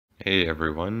Hey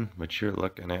everyone, what you're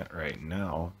looking at right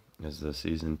now is the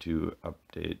Season 2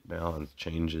 update balance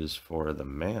changes for the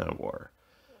Mana War.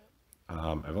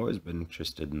 I've always been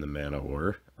interested in the Mana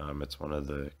War. It's one of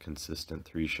the consistent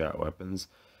 3-shot weapons,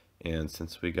 and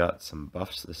since we got some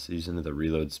buffs this season to the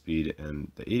reload speed,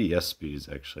 and the ADS speed is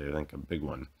actually, I think, a big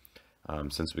one.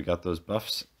 Since we got those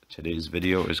buffs, today's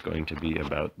video is going to be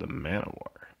about the Mana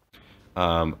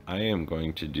War. I am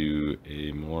going to do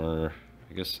a more,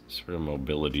 I guess, sort of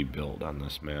mobility build on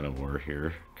this Mana War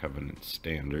here, Covenant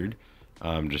Standard,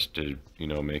 just to,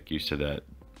 make use of that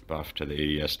buff to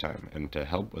the ADS time. And to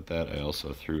help with that, I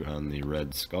also threw on the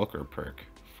Red Skulker perk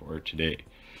for today.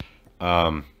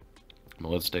 Well,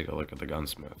 let's take a look at the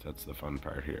Gunsmith. That's the fun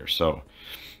part here. So,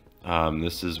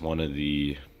 this is one of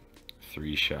the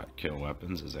 3-shot kill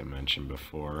weapons, as I mentioned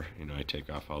before. I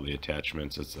take off all the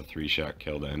attachments. It's a 3-shot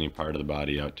kill to any part of the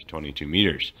body out to 22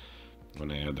 meters. When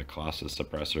I add the Colossus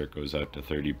suppressor, it goes out to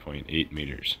 30.8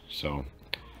 meters. So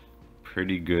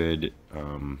pretty good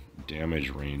damage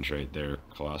range right there.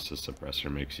 Colossus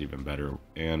suppressor makes even better,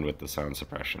 and with the sound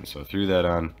suppression. So threw that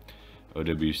on.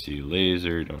 OWC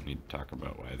laser, don't need to talk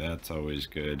about why that's always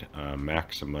good.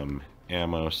 Maximum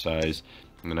ammo size.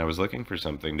 And then I was looking for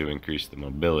something to increase the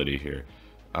mobility here.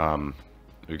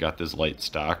 We got this light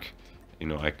stock.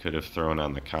 I could have thrown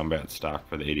on the combat stock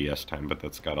for the ADS time, but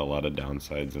that's got a lot of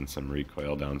downsides and some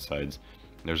recoil downsides.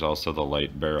 There's also the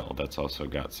light barrel. That's also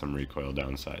got some recoil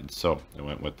downsides. So I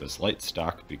went with this light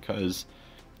stock because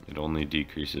it only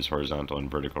decreases horizontal and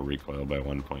vertical recoil by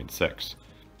 1.6.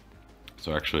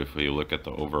 So actually, if we look at the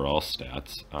overall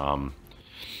stats,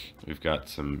 we've got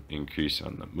some increase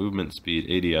on the movement speed.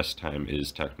 ADS time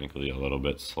is technically a little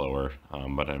bit slower,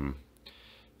 but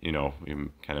we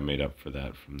kind of made up for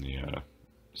that from the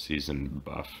season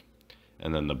buff.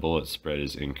 And then the bullet spread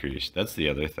is increased. That's the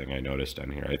other thing I noticed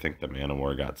on here. I think the Mana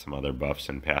War got some other buffs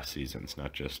in past seasons,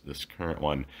 not just this current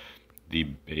one. The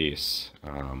base,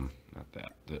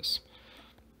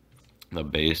 the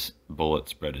base bullet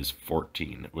spread is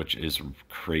 14, which is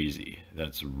crazy.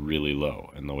 That's really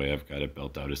low, and the way I've got it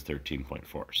built out is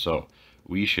 13.4. So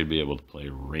we should be able to play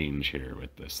range here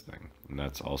with this thing, and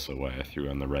that's also why I threw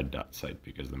on the red dot sight,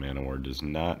 because the Mana War does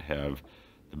not have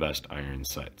the best iron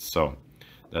sights. So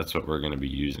that's what we're going to be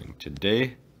using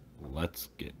today. Let's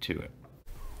get to it.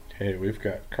 Okay, we've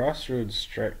got Crossroads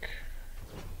Strike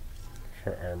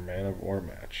for our Mana War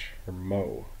match, or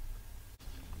MO.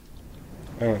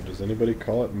 I don't know, does anybody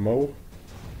call it mow?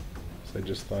 I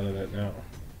just thought of that now.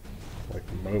 Like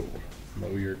mow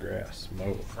your grass,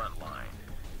 mow. Frontline.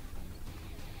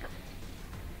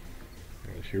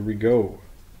 And here we go,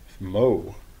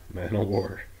 mow, Mana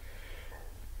War.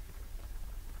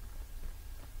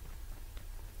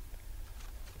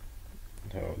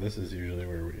 Oh, this is usually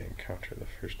where we encounter the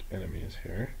first enemies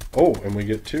here. Oh, and we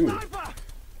get 2.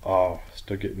 Oh,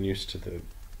 still getting used to the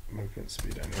movement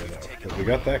speed on here though. But we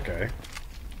got that guy.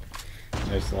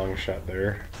 Nice long shot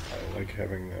there. I like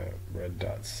having the red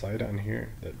dot sight on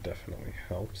here. That definitely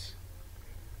helps.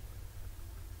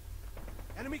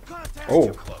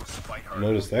 Oh!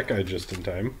 Noticed that guy just in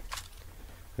time.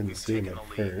 Didn't see him at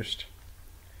first.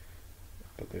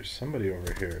 But there's somebody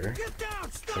over here.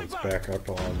 Let's back up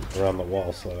around the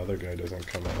wall so that other guy doesn't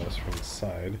come at us from the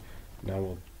side. Now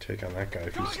we'll take on that guy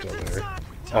if he's still there.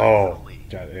 Oh!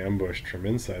 Got ambushed from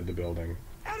inside the building.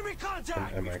 An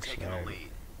MX-9.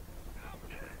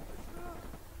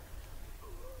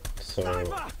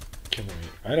 So,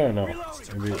 I don't know.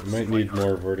 Maybe it might need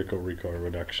more vertical recoil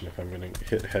reduction if I'm going to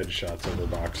hit headshots over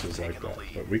boxes like that.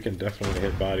 But we can definitely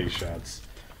hit body shots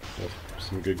with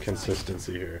some good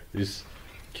consistency here. These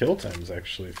kill times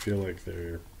actually feel like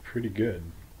they're pretty good.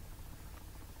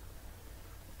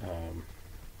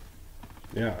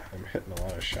 Yeah, I'm hitting a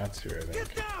lot of shots here, I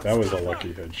think. That was a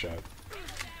lucky headshot.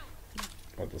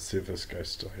 Let's see if this guy's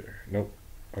still here. Nope.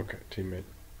 Okay, teammate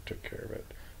took care of it.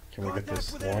 Can we get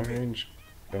this long range?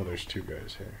 Oh, there's 2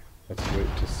 guys here. Let's wait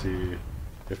to see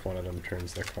if one of them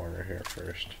turns the corner here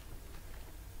first.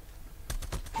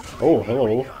 Oh,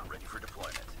 hello.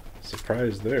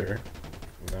 Surprise there.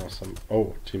 Now some...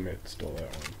 Oh, teammate stole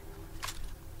that one.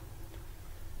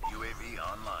 UAV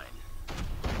online.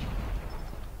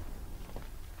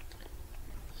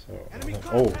 So,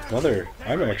 oh, another...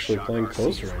 I'm actually playing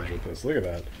close range with this. Look at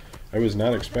that. I was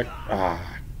not expecting...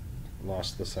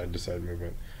 Lost the side-to-side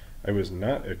movement. I was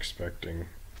not expecting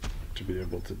to be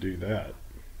able to do that.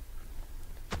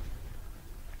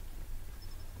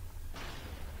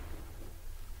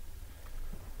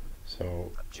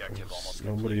 So, there's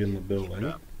nobody in the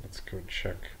building. Let's go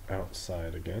check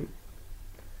outside again.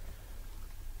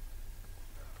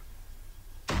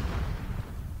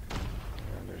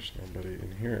 There's nobody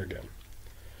in here again.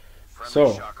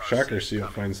 So, Shocker C will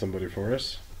find somebody for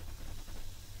us.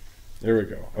 There we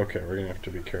go. Okay, we're going to have to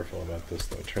be careful about this,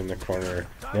 though. Turn the corner.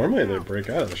 Normally they break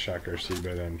out of the Shocker C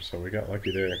by then, so we got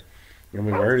lucky there. And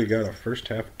we've already got a first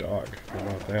half dog. How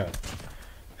about that?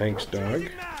 Thanks, dog.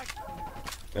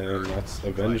 And let's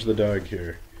avenge the dog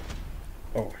here.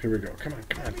 Oh, here we go. Come on,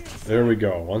 come on. There we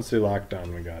go. Once they locked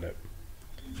down, we got it.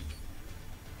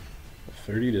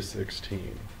 30-16.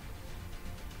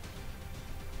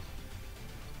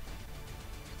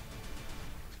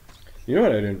 You know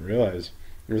what I didn't realize?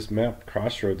 This map,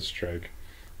 Crossroads Strike,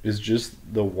 is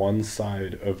just the one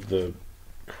side of the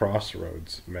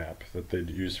Crossroads map that they'd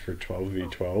use for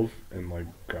 12v12 in like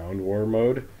ground war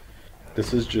mode.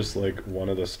 This is just like one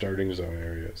of the starting zone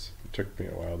areas. It took me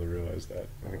a while to realize that.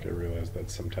 I think I realized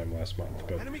that sometime last month.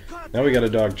 But now we got a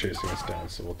dog chasing us down,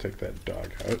 so we'll take that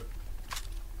dog out.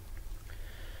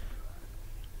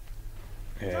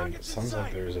 And it sounds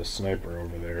like there's a sniper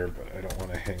over there, but I don't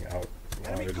want to hang out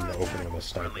wide in the open with a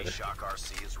sniper.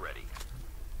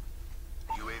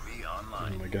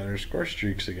 And we got our score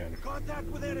streaks again.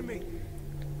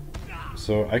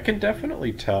 So I can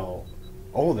definitely tell.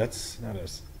 Oh, that's not a.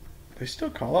 They still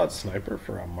call out sniper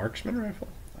for a marksman rifle?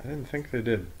 I didn't think they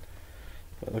did.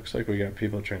 But it looks like we got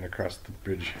people trying to cross the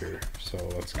bridge here. So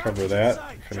let's cover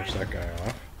that. Finish that guy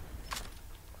off.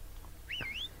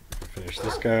 Finish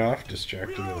this guy off.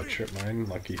 Distracted with a trip mine.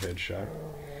 Lucky headshot.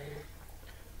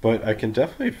 But I can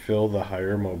definitely feel the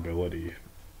higher mobility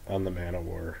on the Man of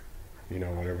War. You know,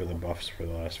 whatever the buffs for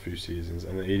the last few seasons.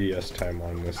 And the ADS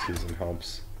timeline this season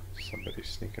helps. Somebody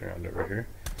sneaking around over here.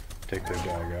 Take their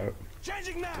dog out.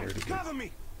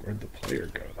 Where'd the player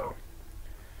go, though?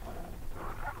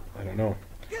 I don't know.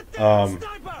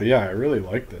 But yeah, I really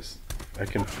like this. I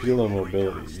can feel the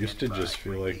mobility. It used to just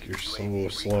feel like you're so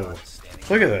slow.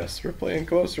 Look at this. We're playing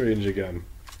close range again.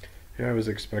 Yeah, I was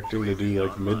expecting to do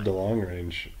like mid to long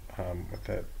range with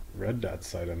that red dot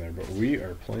sight on there, but we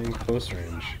are playing close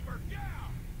range.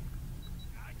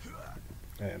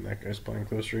 And that guy's playing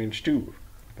close range too,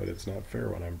 but it's not fair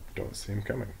when I don't see him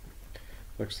coming.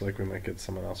 Looks like we might get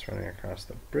someone else running across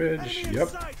the bridge. Yep.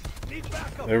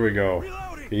 There we go.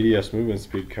 ADS movement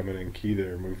speed coming in key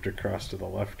there. Moved across to the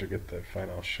left to get the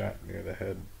final shot near the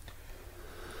head.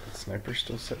 The sniper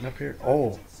still sitting up here?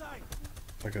 Oh!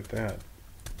 Look at that.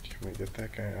 Can we get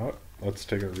that guy out? Let's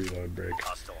take a reload break.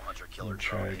 And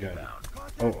try again.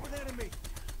 Oh.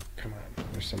 Come on.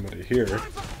 There's somebody here.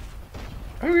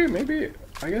 Okay, maybe.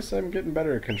 I guess I'm getting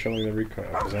better at controlling the recoil.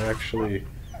 Because I actually...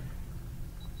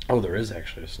 Oh, there is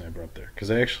actually a sniper up there.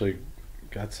 Because I actually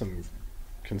got some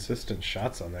consistent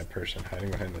shots on that person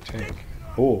hiding behind the tank.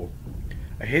 Oh,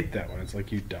 I hate that one. It's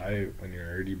like you die when you're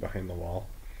already behind the wall.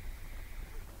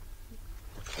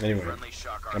 Anyway,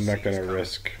 I'm not going to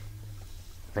risk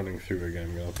running through again.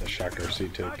 I'm going to let the Shock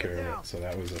RC take care of it. So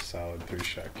that was a solid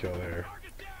 3-shot kill there.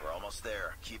 We're almost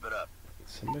there. Keep it up.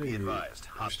 Somebody, there's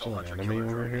still an enemy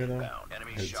over here though? I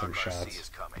heard some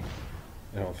shots.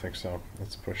 I don't think so.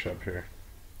 Let's push up here.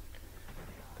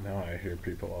 Now I hear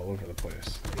people all over the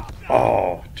place.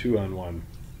 Oh, 2-on-1.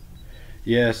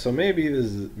 Yeah, so maybe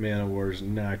this Man of War is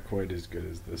not quite as good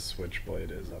as this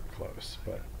Switchblade is up close,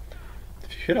 but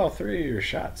if you hit all 3 of your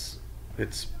shots,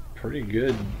 it's pretty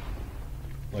good.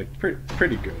 Like,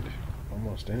 pretty good.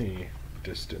 Almost any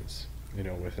distance, you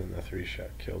know, within the 3-shot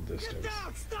kill distance.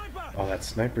 Oh, that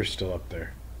sniper's still up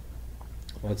there.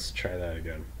 Let's try that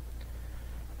again.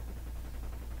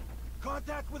 Oh,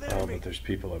 but there's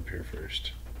people up here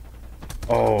first.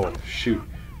 Oh, shoot.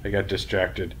 I got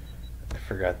distracted. I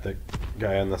forgot the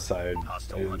guy on the side.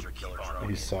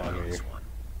 He saw me.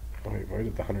 Oh, wait, why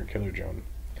did the hunter killer drone?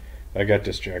 I got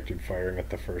distracted firing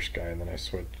at the first guy, and then I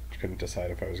couldn't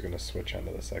decide if I was going to switch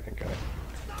onto the second guy.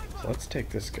 So let's take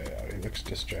this guy out. He looks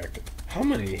distracted. How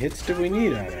many hits do we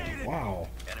need on him? Wow.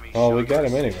 Oh, we got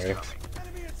him anyway.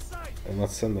 And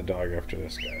let's send the dog after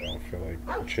this guy. I don't feel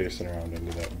like chasing around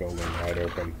into that building wide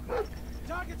open.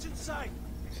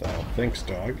 So, thanks,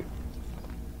 dog.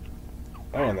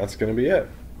 Oh, and that's going to be it.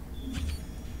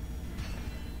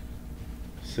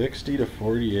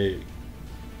 60-48.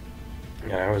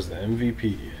 And I was the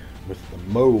MVP with the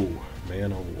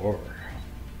Man of War.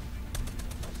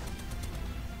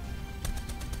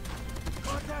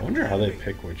 I wonder how they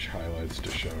pick which highlights to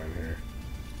show in here.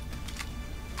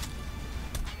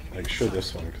 Like, show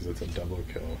this one because it's a double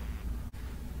kill.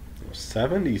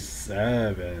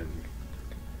 77.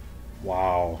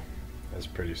 Wow, that's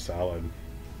pretty solid.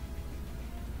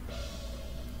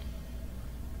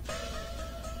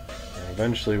 And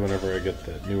eventually, whenever I get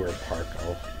the newer park,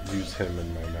 I'll use him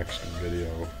in my next video.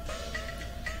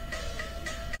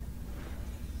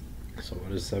 So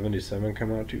what does 77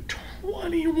 come out to?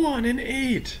 21 and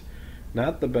 8.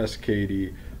 Not the best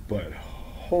KD, but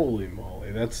holy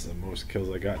moly, that's the most kills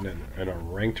I gotten in a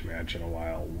ranked match in a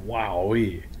while.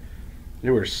 Wowee.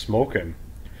 You were smoking.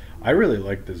 I really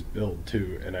like this build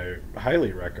too, and I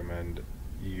highly recommend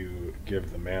you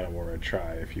give the Man of War a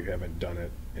try if you haven't done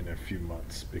it in a few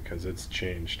months, because it's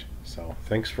changed. So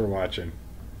thanks for watching.